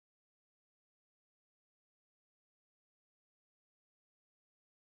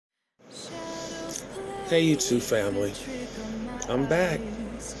Hey YouTube family, I'm back,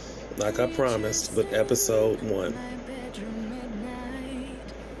 like I promised, with episode 1.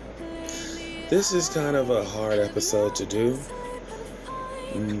 This is kind of a hard episode to do.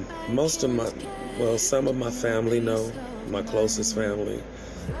 Some of my family know, my closest family,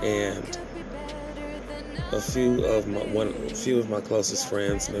 and a few of my closest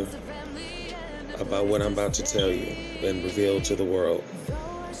friends knew about what I'm about to tell you and reveal to the world.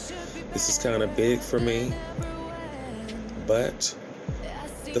 This is kind of big for me, but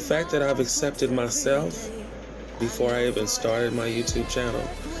the fact that I've accepted myself before I even started my YouTube channel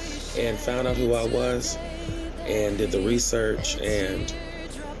and found out who I was and did the research and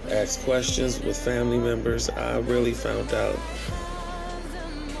asked questions with family members, I really found out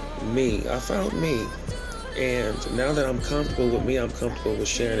me. I found me. And now that I'm comfortable with me, I'm comfortable with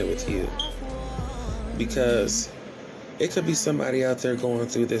sharing it with you. Because it could be somebody out there going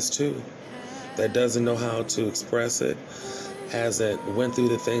through this too that doesn't know how to express it, hasn't went through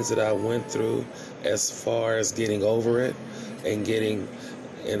the things that I went through as far as getting over it and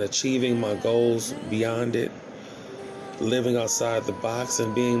achieving my goals beyond it, living outside the box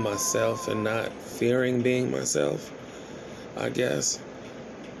and being myself and not fearing being myself, I guess.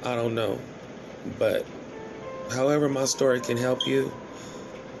 I don't know. But however my story can help you,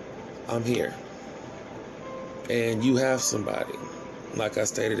 I'm here. And you have somebody, like I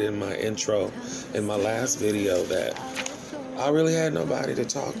stated in my intro in my last video, that I really had nobody to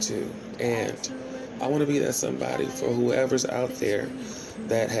talk to. And I want to be that somebody for whoever's out there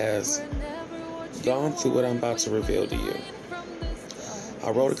that has gone through what I'm about to reveal to you. I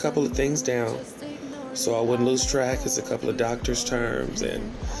wrote a couple of things down so I wouldn't lose track. It's a couple of doctor's terms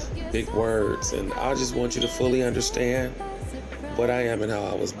and big words, and I just want you to fully understand what I am and how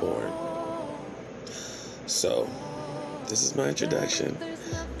I was born. So, this is my introduction,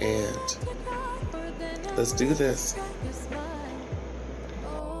 and let's do this.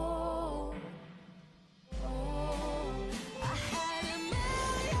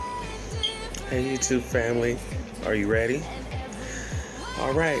 Hey YouTube family, are you ready?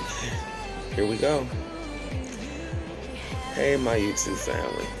 Alright, here we go. Hey my YouTube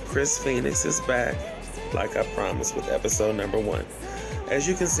family, KrisPheonix is back, like I promised, with episode number 1. As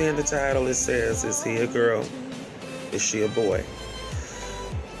you can see in the title, it says, is he a girl? Is she a boy?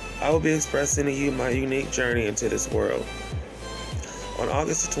 I will be expressing to you my unique journey into this world. On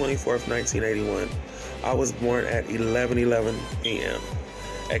August 24th, 1981, I was born at 11:11 p.m.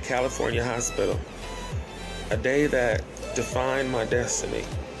 at California Hospital, a day that defined my destiny.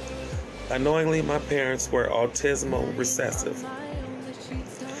 Unknowingly, my parents were autismo recessive,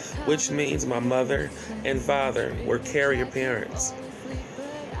 which means my mother and father were carrier parents.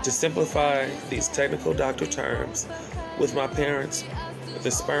 To simplify these technical doctor terms, with my parents,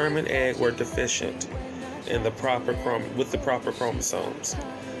 the sperm and egg were deficient in with the proper chromosomes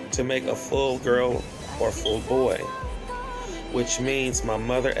to make a full girl or full boy, which means my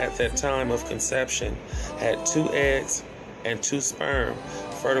mother at that time of conception had 2 eggs and 2 sperm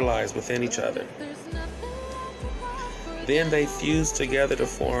fertilized within each other. Then they fused together to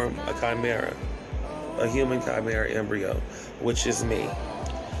form a chimera, a human chimera embryo, which is me.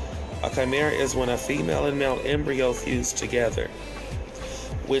 A chimera is when a female and male embryo fuse together,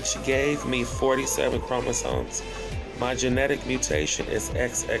 which gave me 47 chromosomes. My genetic mutation is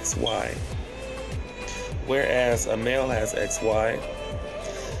XXY, whereas a male has XY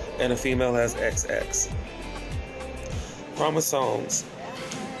and a female has XX. Chromosomes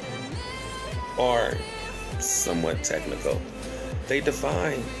are somewhat technical. They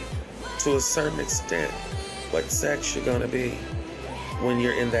define, to a certain extent, what sex you're going to be when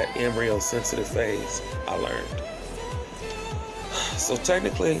you're in that embryo-sensitive phase, I learned. So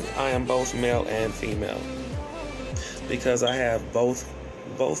technically, I am both male and female because I have both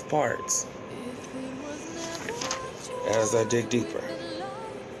parts as I dig deeper.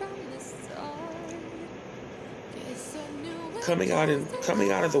 Coming out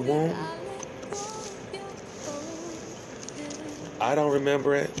of the womb, I don't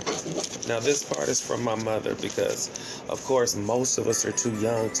remember it. Now this part is from my mother because, of course, most of us are too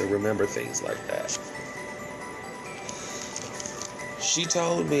young to remember things like that. She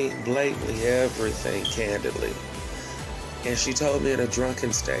told me blatantly everything candidly. And she told me in a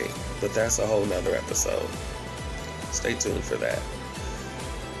drunken state, but that's a whole nother episode. Stay tuned for that.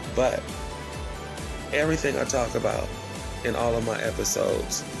 But everything I talk about in all of my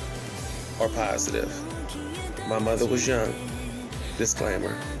episodes are positive. My mother was young,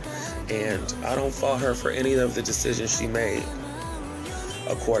 disclaimer, and I don't fault her for any of the decisions she made,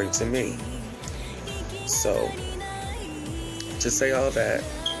 according to me. So, to say all that,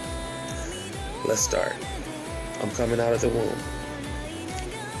 Let's start. I'm coming out of the womb.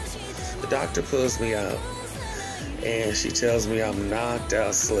 The doctor pulls me out, and she tells me I'm knocked out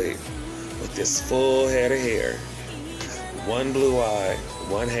asleep with this full head of hair, one blue eye,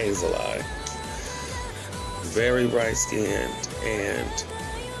 one hazel eye, very bright skinned, and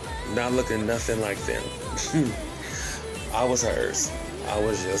not looking nothing like them. I was hers. I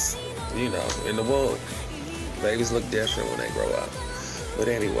was just, in the womb. Babies look different when they grow up. But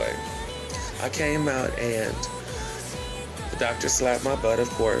anyway, I came out and the doctor slapped my butt, of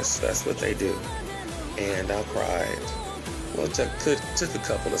course. That's what they do. And I cried. Well, it took a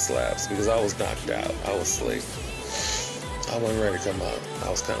couple of slaps because I was knocked out. I was asleep. I wasn't ready to come out. I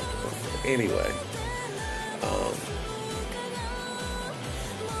was comfortable. Anyway,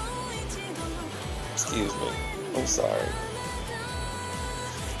 excuse me. I'm sorry.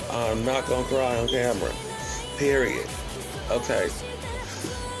 I'm not gonna cry on camera. Period. Okay.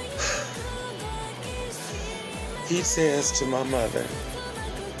 He says to my mother,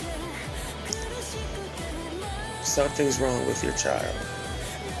 something's wrong with your child.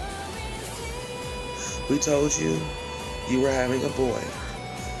 We told you you were having a boy,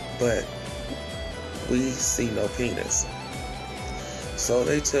 but we see no penis. So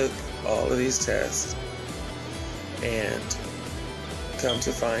they took all of these tests, and come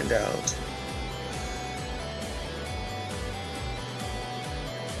to find out,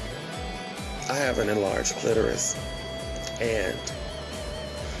 I have an enlarged clitoris, and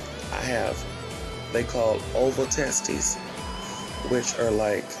I have, they call oval testes, which are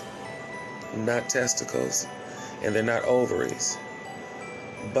like not testicles, and they're not ovaries,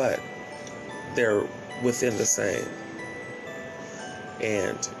 but they're within the same,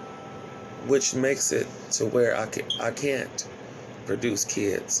 and which makes it to where I can't produce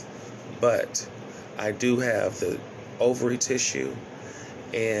kids, but I do have the ovary tissue,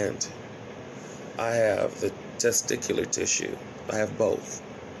 and I have the testicular tissue. I have both.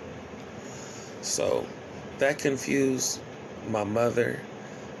 So that confused my mother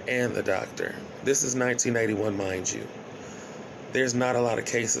and the doctor. This is 1981, mind you. There's not a lot of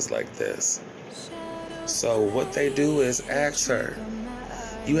cases like this. So what they do is ask her,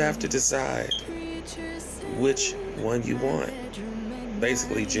 you have to decide which one you want.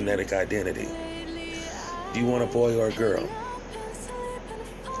 Basically, genetic identity. Do you want a boy or a girl?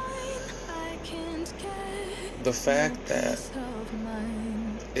 The fact that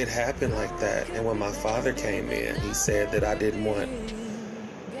it happened like that, and when my father came in, he said that I didn't want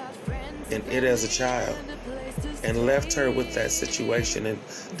it as a child, and left her with that situation and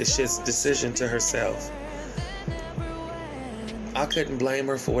decision to herself. I couldn't blame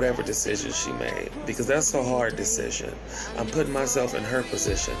her for whatever decision she made, because that's a hard decision. I'm putting myself in her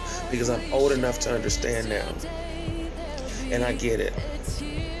position because I'm old enough to understand now, and I get it.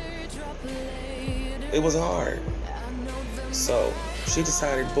 It was hard. So she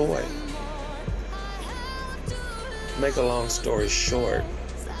decided boy. Make a long story short,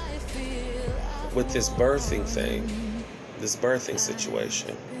 with this birthing thing, this birthing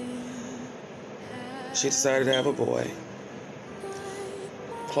situation, she decided to have a boy.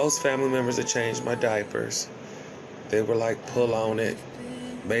 Close family members had changed my diapers. They were like, pull on it,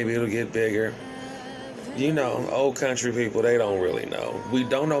 maybe it'll get bigger. Old country people, they don't really know.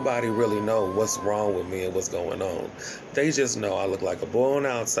 Nobody really know what's wrong with me and what's going on. They just know I look like a boy on the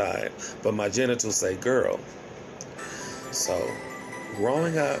outside, but my genitals say girl. So,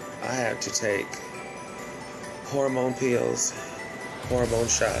 growing up, I had to take hormone pills, hormone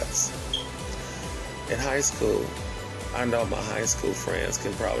shots. In high school, I know my high school friends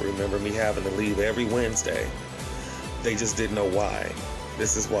can probably remember me having to leave every Wednesday. They just didn't know why.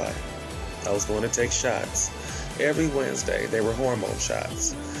 This is why. I was going to take shots. Every Wednesday, they were hormone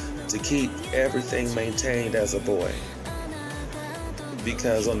shots to keep everything maintained as a boy.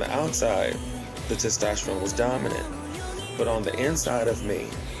 Because on the outside, the testosterone was dominant. But on the inside of me,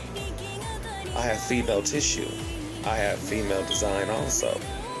 I have female tissue. I have female design also.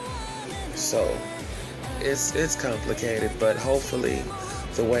 So, it's complicated, but hopefully,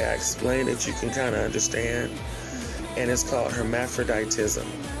 the way I explain it, you can kind of understand. And it's called hermaphroditism.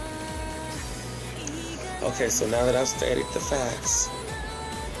 Okay, so now that I've stated the facts,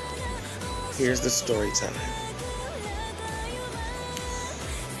 here's the story time.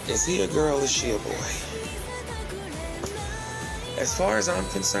 Is he a girl or is she a boy? As far as I'm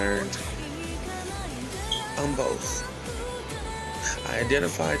concerned, I'm both. I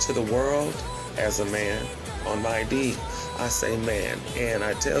identify to the world as a man. On my ID, I say man, and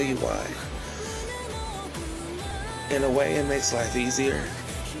I tell you why. In a way, it makes life easier.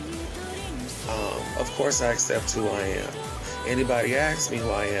 Of course, I accept who I am. Anybody asks me who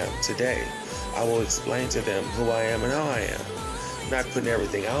I am today, I will explain to them who I am and how I am. Not putting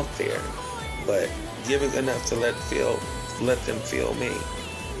everything out there, but giving enough to let them feel me.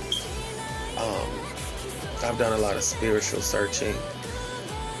 I've done a lot of spiritual searching.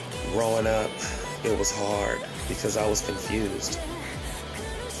 Growing up, it was hard because I was confused.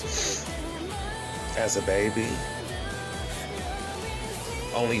 As a baby,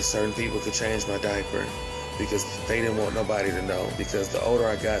 only certain people could change my diaper because they didn't want nobody to know. Because the older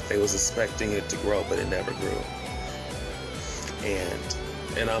I got, they was expecting it to grow, but it never grew.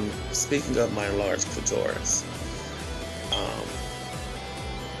 And I'm speaking of my enlarged clitoris.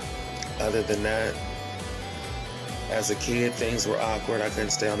 Other than that, as a kid, things were awkward. I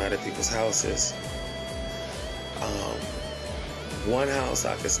couldn't stay on other people's houses. One house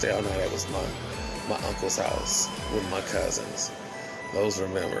I could stay on at was my uncle's house with my cousins. Those were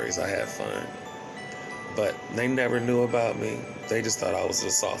memories. I had fun. But they never knew about me. They just thought I was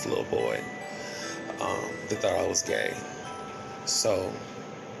a soft little boy. They thought I was gay. So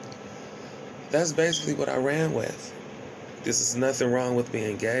that's basically what I ran with. This is nothing wrong with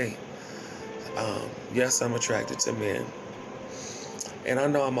being gay. Yes, I'm attracted to men. And I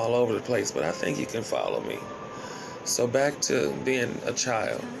know I'm all over the place, but I think you can follow me. So back to being a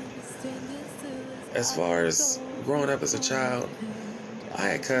child. As far as growing up as a child, I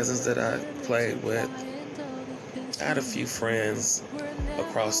had cousins that I played with. I had a few friends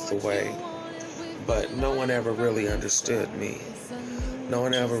across the way, but no one ever really understood me. No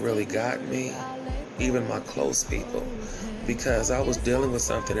one ever really got me, even my close people, because I was dealing with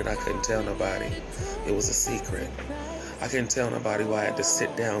something that I couldn't tell nobody. It was a secret. I couldn't tell nobody who I had to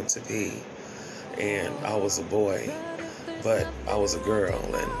sit down to be. And I was a boy, but I was a girl,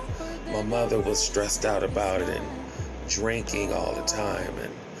 and my mother was stressed out about it and drinking all the time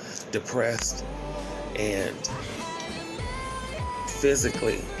and depressed and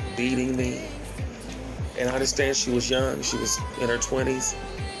physically beating me. And I understand she was young. She was in her 20s.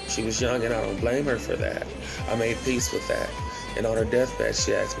 She was young, and I don't blame her for that. I made peace with that. And on her deathbed,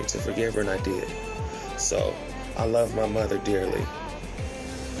 she asked me to forgive her, and I did. So I love my mother dearly.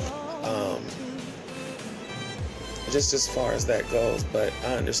 Just as far as that goes, but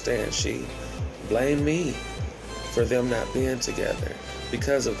I understand she blamed me for them not being together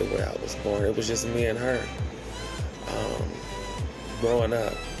because of the way I was born. It was just me and her growing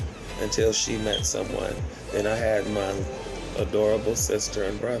up until she met someone, and I had my adorable sister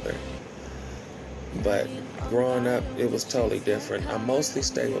and brother. But growing up, it was totally different. I mostly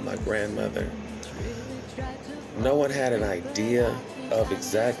stayed with my grandmother. No one had an idea of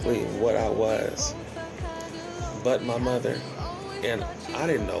exactly what I was but my mother. And I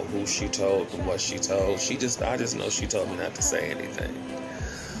didn't know who she told and what she told. I just know she told me not to say anything.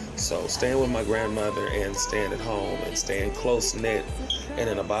 So staying with my grandmother and staying at home and staying close-knit and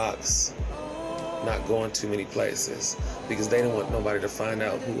in a box, not going too many places, because they didn't want nobody to find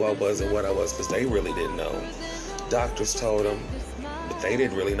out who I was and what I was, because they really didn't know. Doctors told them, but they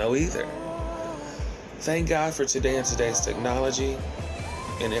didn't really know either. Thank God for today and today's technology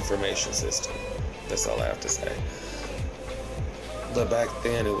and information system. That's all I have to say. But back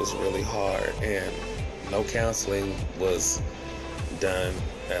then it was really hard, and no counseling was done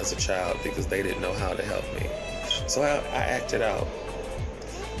as a child because they didn't know how to help me. So I acted out.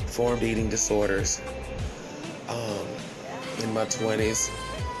 Formed eating disorders in my 20s.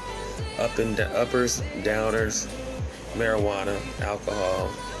 Uppers, downers, marijuana, alcohol,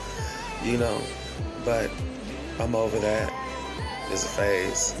 but I'm over that. It's a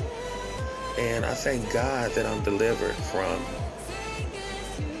phase. And I thank God that I'm delivered from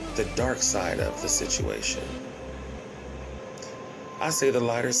the dark side of the situation. I say the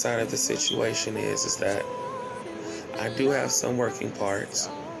lighter side of the situation is that I do have some working parts.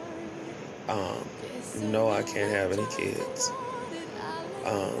 No, I can't have any kids.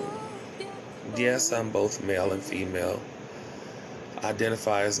 Yes, I'm both male and female.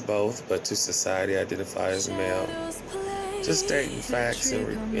 Identify as both, but to society, identify as male. Just stating facts and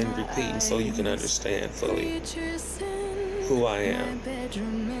repeating so you can understand fully who I am.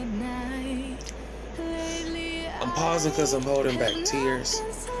 I'm pausing because I'm holding back tears.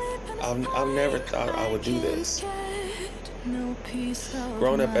 I've never thought I would do this.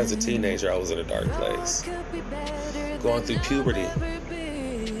 Growing up as a teenager, I was in a dark place. Going through puberty,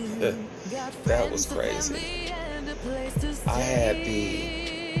 that was crazy. I had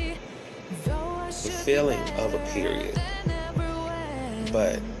the feeling of a period,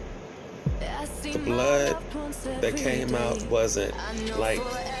 but the blood that came out wasn't like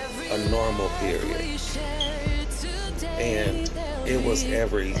a normal period. And it was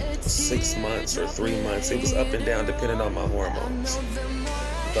every 6 months or 3 months. It was up and down depending on my hormones.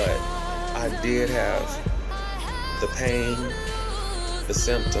 But I did have the pain, the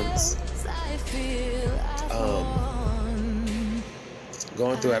symptoms.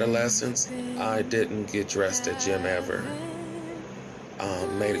 Going through adolescence, I didn't get dressed at gym ever.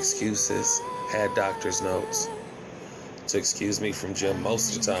 Made excuses, had doctor's notes to excuse me from gym.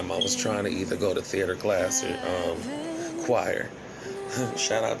 Most of the time I was trying to either go to theater class or choir.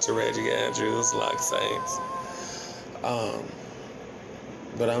 Shout out to Reggie Andrews, like Saints.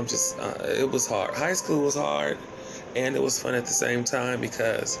 But I'm just, it was hard. High school was hard, and it was fun at the same time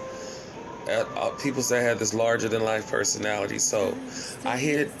because people say I had this larger-than-life personality. So I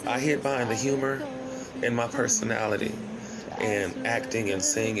hid behind the humor in my personality, and acting and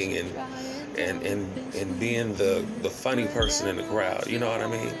singing and being the funny person in the crowd. You know what I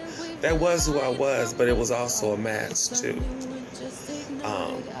mean? That was who I was, but it was also a mask too.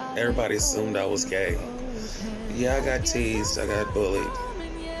 Everybody assumed I was gay. Yeah, I got teased, I got bullied,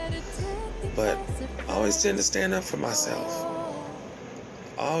 but I always tend to stand up for myself.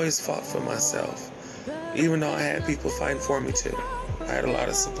 I always fought for myself, even though I had people fighting for me too. I had a lot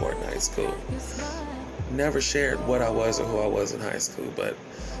of support in high school. Never shared what I was or who I was in high school, but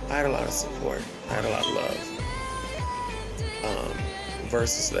I had a lot of support. I had a lot of love.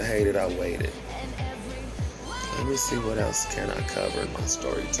 Versus the hated, I waited. Let me see what else can I cover in my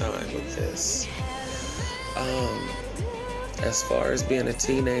story time with this. As far as being a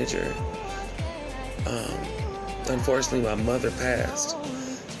teenager, unfortunately my mother passed,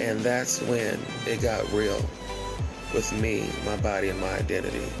 and that's when it got real with me, my body, and my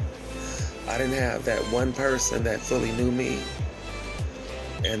identity. I didn't have that one person that fully knew me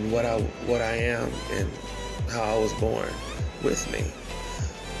and what I am and how I was born with me.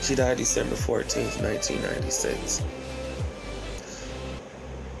 She died December 14th, 1996.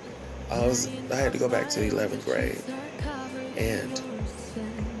 I had to go back to the 11th grade, and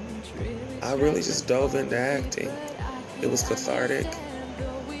I really just dove into acting. It was cathartic.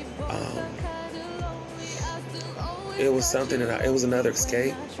 It was something that it was another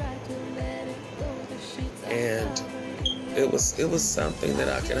escape, and it was something that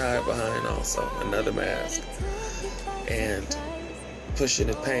I could hide behind also, another mask, and pushing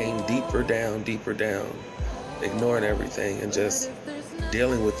the pain deeper down, ignoring everything and just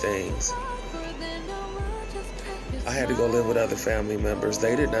dealing with things. I had to go live with other family members.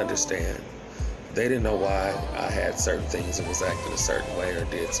 They didn't understand. They didn't know why I had certain things and was acting a certain way or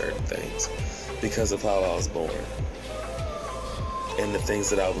did certain things because of how I was born and the things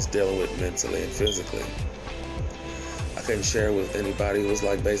that I was dealing with mentally and physically. I couldn't share it with anybody. It was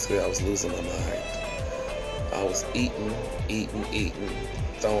like basically I was losing my mind. I was eating,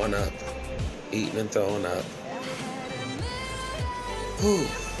 throwing up, eating and throwing up. Whew.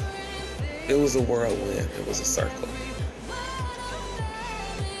 It was a whirlwind. It was a circle.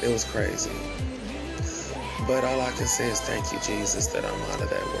 It was crazy. But all I can say is thank you, Jesus, that I'm out of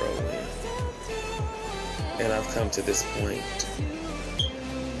that whirlwind. And I've come to this point.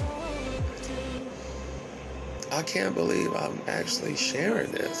 I can't believe I'm actually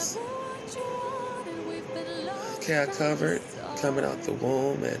sharing this. Okay, I covered coming out the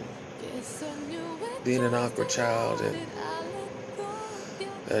womb and being an awkward child and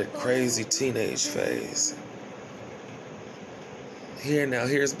that crazy teenage phase.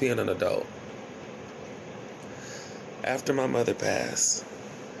 Here's being an adult. After my mother passed,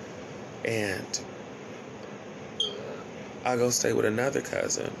 and I go stay with another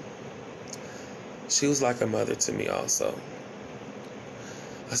cousin. She was like a mother to me also.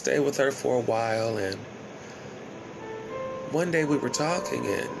 I stayed with her for a while, and one day we were talking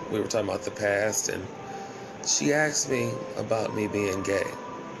about the past, and she asked me about me being gay.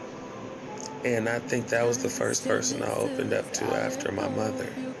 And I think that was the first person I opened up to after my mother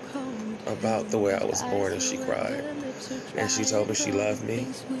about the way I was born, and she cried. And she told me she loved me,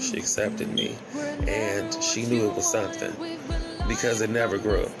 she accepted me, and she knew it was something because it never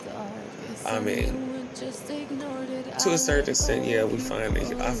grew. I mean, to a certain extent, yeah, I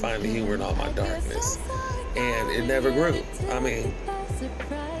find the humor in all my darkness, and it never grew. I mean,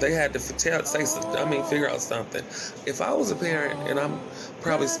 they had to figure out something. If I was a parent, and I'm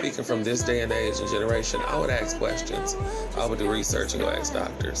probably speaking from this day and age and generation, I would ask questions. I would do research and go ask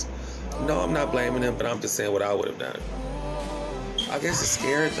doctors. No, I'm not blaming them, but I'm just saying what I would have done. I guess it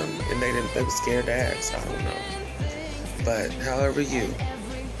scared them, and they were scared to ask. I don't know. But however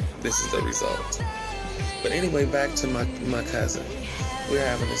this is the result. But anyway, back to my cousin. We were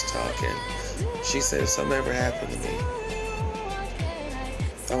having this talk, and she said, if something ever happened to me,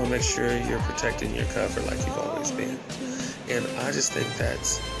 I want to make sure you're protecting your cover like you've always been. And I just think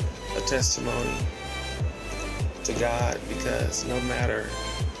that's a testimony to God, because no matter,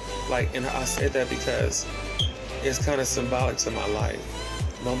 and I say that because it's kind of symbolic to my life.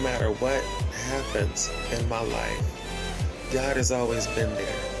 No matter what happens in my life, God has always been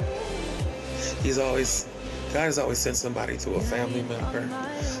there. God has always sent somebody through, a family member,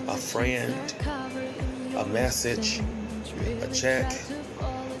 a friend, a message, a check,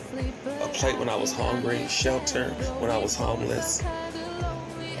 a plate when I was hungry, shelter when I was homeless,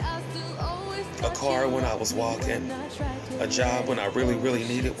 a car when I was walking, a job when I really, really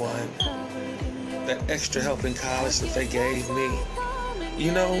needed one, that extra help in college that they gave me.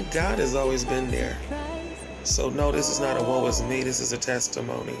 You know, God has always been there. So no, this is not a woe is me, this is a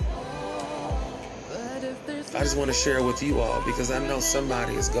testimony. I just want to share with you all, because I know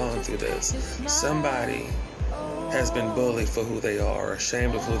somebody has gone through this. Somebody has been bullied for who they are,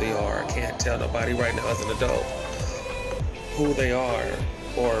 ashamed of who they are. I can't tell nobody right now as an adult who they are,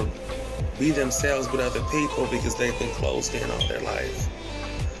 or be themselves with other people because they've been closed in all their life.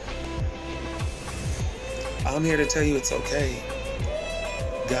 I'm here to tell you it's okay.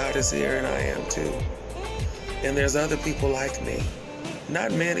 God is here and I am too. And there's other people like me.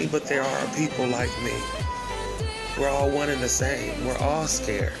 Not many, but there are people like me. We're all one and the same. We're all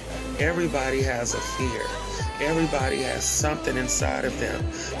scared. Everybody has a fear. Everybody has something inside of them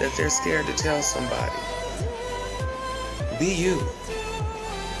that they're scared to tell somebody. Be you.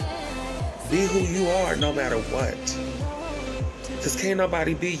 Be who you are no matter what. Because can't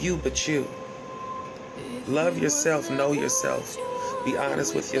nobody be you but you. Love yourself, know yourself. Be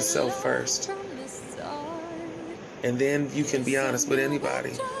honest with yourself first. And then you can be honest with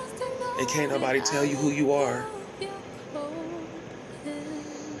anybody. And can't nobody tell you who you are.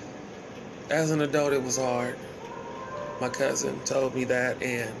 As an adult, it was hard. My cousin told me that,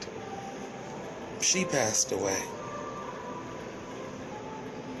 and she passed away.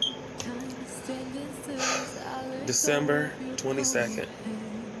 December 22nd,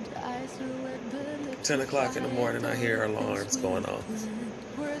 10 o'clock in the morning, I hear alarms going off.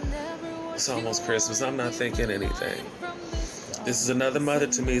 It's almost Christmas. I'm not thinking anything. This is another mother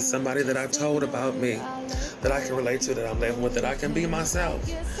to me, somebody that I told about me, that I can relate to, that I'm living with, that I can be myself.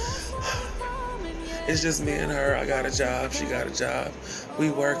 It's just me and her. I got a job. She got a job.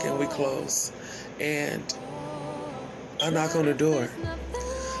 We work and we close. And I knock on the door.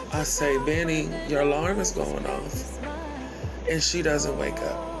 I say, Benny, your alarm is going off. And she doesn't wake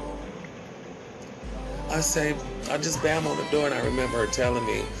up. I just bam on the door, and I remember her telling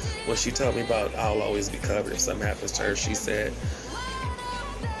me when she told me about I'll always be covered if something happens to her. She said,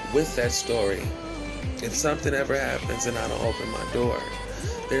 with that story, if something ever happens and I don't open my door,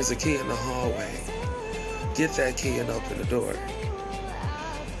 there's a key in the hallway. Get that key and open the door.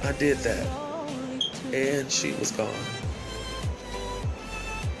 I did that, and she was gone.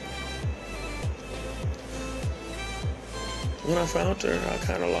 When I found her, I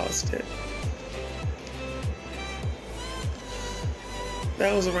kind of lost it.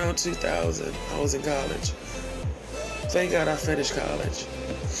 That was around 2000. I was in college. Thank God I finished college,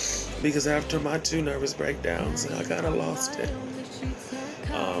 because after my 2 nervous breakdowns, I kind of lost it.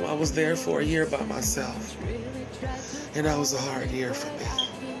 I was there for a year by myself, and that was a hard year for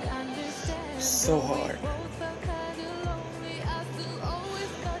me. So hard.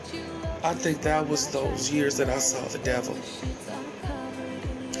 I think that was those years that I saw the devil.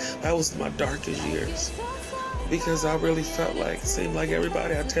 That was my darkest years, because I really felt seemed like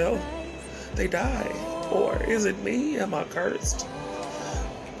everybody I tell, they died. Or is it me? Am I cursed?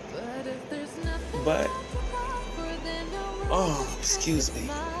 But, excuse me.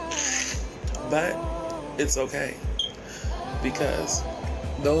 But it's okay, because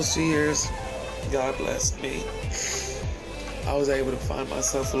those 2 years, God blessed me. I was able to find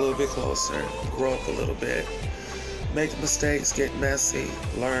myself a little bit closer, grow up a little bit, make mistakes, get messy,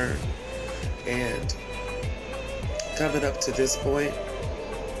 learn, and coming up to this point,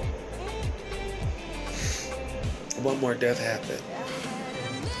 one more death happened.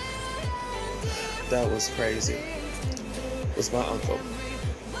 That was crazy. It was my uncle.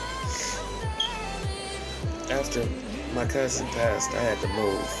 After my cousin passed, I had to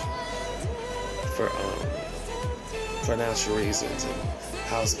move for financial reasons and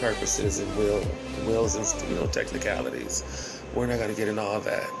house purposes and wills and technicalities. We're not gonna get into all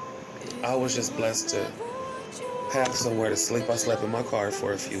that. I was just blessed to have somewhere to sleep. I slept in my car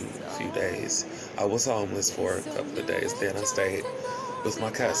for a few days. I was homeless for a couple of days. Then I stayed with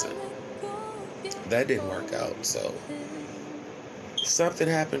my cousin. That didn't work out. So something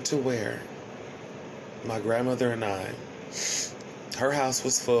happened to where my grandmother and I, her house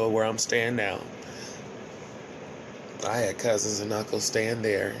was full where I'm staying now. I had cousins and uncles staying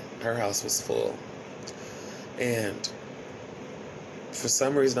there. Her house was full. And for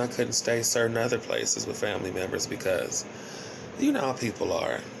some reason, I couldn't stay certain other places with family members because you know how people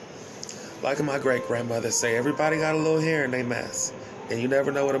are. Like my great-grandmother say, everybody got a little hair in they mess. And you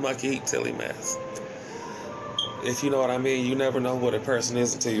never know what a monkey eat till he mess. If you know what I mean, you never know what a person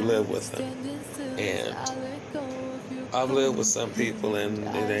is until you live with them. And I've lived with some people and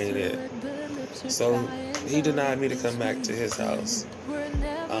it ain't it. So he denied me to come back to his house,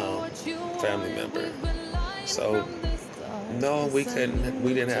 family member. So no, we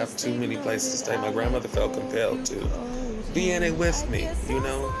didn't have too many places to stay. My grandmother felt compelled to be in it with me, you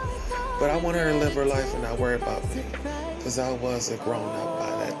know. But I want her to live her life and not worry about me. Because I was a grown-up by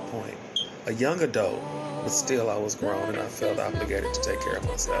that point. A young adult, but still I was grown and I felt obligated to take care of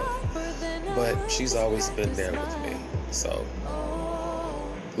myself. But she's always been there with me. So,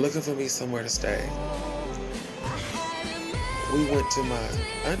 looking for me somewhere to stay. We went to my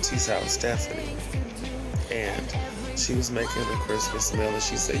auntie's house, Stephanie. And she was making a Christmas meal and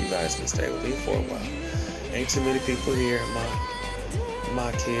she said, you guys can stay with me for a while. Ain't too many people here.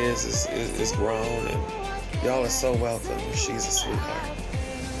 My kids is grown and y'all are so welcome. She's a sweetheart.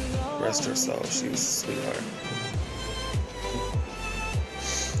 Rest her soul, she was a sweetheart.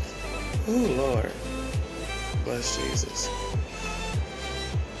 Ooh, Lord. Bless Jesus.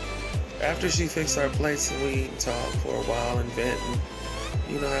 After she fixed our plates and we talk for a while and vent and,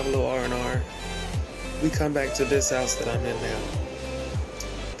 you know, have a little R&R, we come back to this house that I'm in now.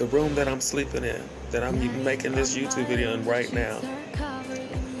 The room that I'm sleeping in, that I'm making this YouTube video in right now.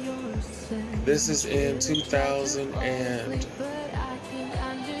 This is in 2001,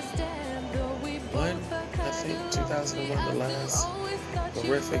 I think 2001, the last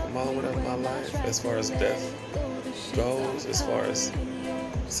horrific moment of my life as far as death goes, as far as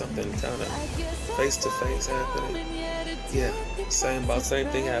something kind of face-to-face happening. Yeah, same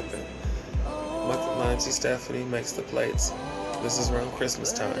thing happened. My auntie Stephanie makes the plates. This is around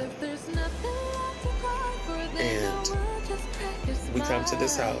Christmas time. And we come to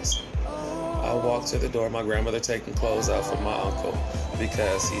this house. I walk to the door, my grandmother taking clothes out for my uncle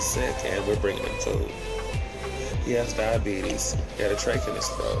because he's sick and we're bringing him food. He has diabetes. He had a trach in his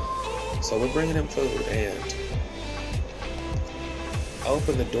throat. So we're bringing him food and I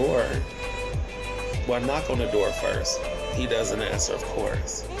open the door. Well, I knock on the door first. He doesn't answer, of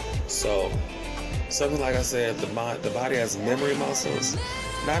course. So, something like I said, the body has memory muscles.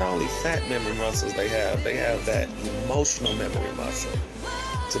 Not only fat memory muscles they have that emotional memory muscle.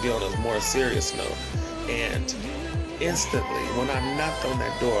 To be on a more serious note. And instantly, when I knocked on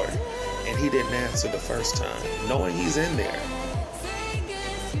that door and he didn't answer the first time, knowing he's in there,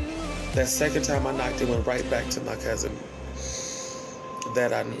 that second time I knocked, it went right back to my cousin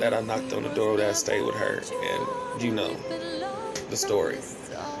that I knocked on the door that I stayed with her. And you know the story.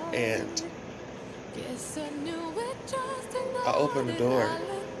 And I opened the door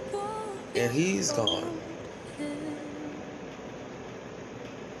and he's gone.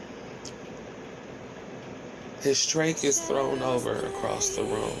 His trach is thrown over across the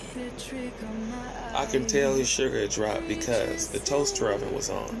room. I can tell his sugar had dropped because the toaster oven was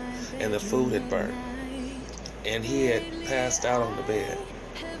on and the food had burnt. And he had passed out on the bed.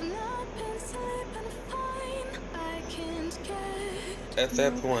 At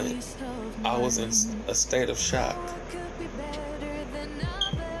that point, I was in a state of shock.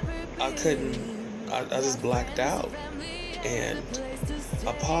 I just blacked out. And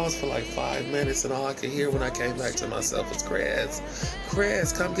I paused for like 5 minutes and all I could hear when I came back to myself was,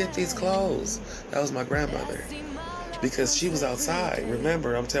 Chris, come get these clothes. That was my grandmother. Because she was outside.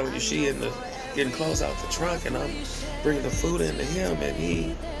 Remember, I'm telling you, she getting clothes out the trunk and I'm bringing the food into him and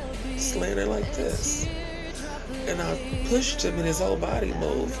he slanted like this. And I pushed him and his whole body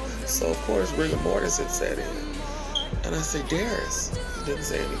moved. So of course, rigor mortis had set in. And I said, Darius. He didn't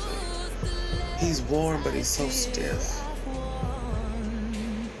say anything. He's warm, but he's so stiff.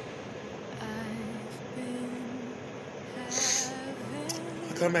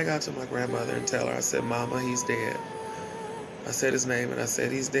 Come back out to my grandmother and tell her, I said, Mama, he's dead. I said his name and I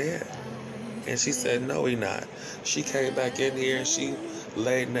said, he's dead. And she said, no, he not. She came back in here and she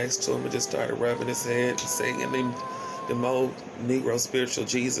laid next to him and just started rubbing his head and singing the old Negro spiritual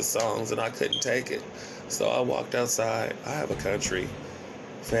Jesus songs, and I couldn't take it. So I walked outside. I have a country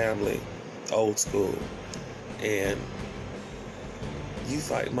family, old school, and you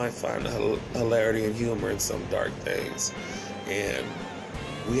might find a hilarity and humor in some dark things. And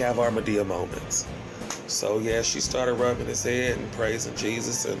we have Armadillo moments. So yeah, she started rubbing his head and praising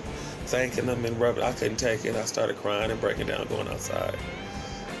Jesus and thanking him and rubbing. I couldn't take it. I started crying and breaking down, going outside.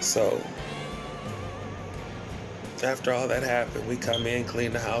 So After all that happened, we come in,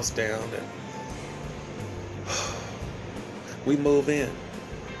 clean the house down, and we move in.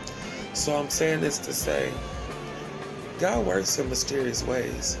 So I'm saying this to say, God works in mysterious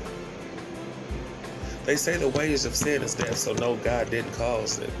ways. They say the wages of sin is death, so no, God didn't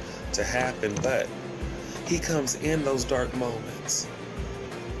cause it to happen, but He comes in those dark moments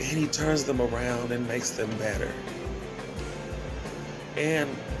and He turns them around and makes them better. And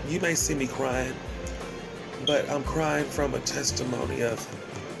you may see me crying, but I'm crying from a testimony of,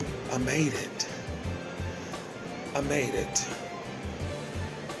 I made it. I made it.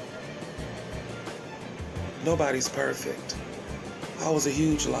 Nobody's perfect. I was a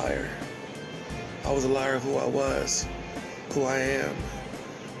huge liar. I was a liar of who I was, who I am,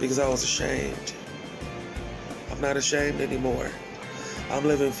 because I was ashamed. I'm not ashamed anymore. I'm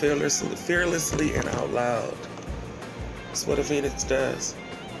living fearlessly and out loud. That's what a phoenix does.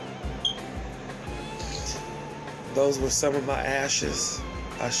 Those were some of my ashes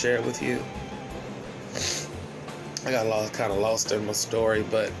I shared with you. I got kind of lost in my story,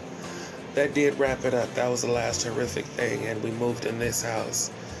 but that did wrap it up. That was the last horrific thing, and we moved in this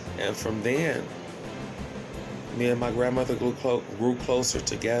house. And from then, me and my grandmother grew closer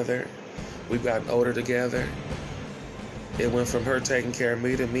together. We've gotten older together. It went from her taking care of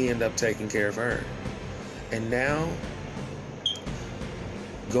me to me end up taking care of her. And now,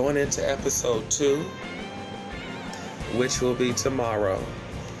 going into episode 2, which will be tomorrow,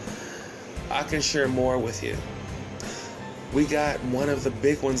 I can share more with you. We got one of the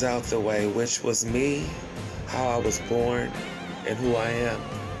big ones out the way, which was me, how I was born, and who I am,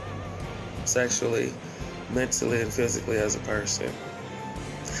 sexually, mentally, and physically as a person.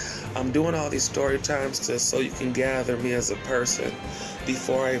 I'm doing all these story times so you can gather me as a person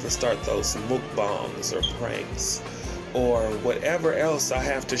before I even start those mukbangs or pranks or whatever else I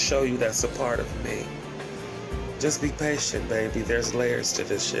have to show you that's a part of me. Just be patient, baby. There's layers to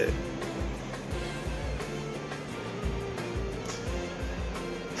this shit.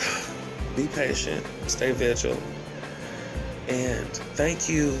 Be patient. Stay vigilant. And thank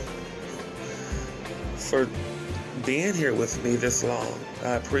you for being here with me this long.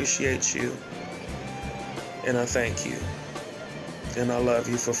 I appreciate you. And I thank you. And I love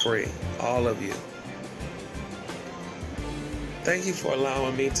you for free. All of you. Thank you for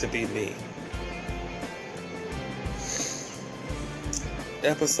allowing me to be me.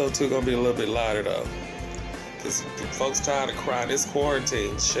 Episode 2 gonna be a little bit lighter though, because folks tired of crying. It's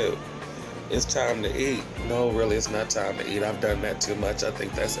quarantine, shoot. It's time to eat. No, really, it's not time to eat. I've done that too much. I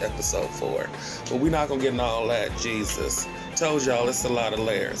think that's episode 4. But we're not gonna get into all that. Jesus. Told y'all it's a lot of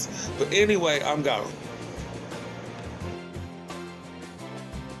layers. But anyway, I'm gone.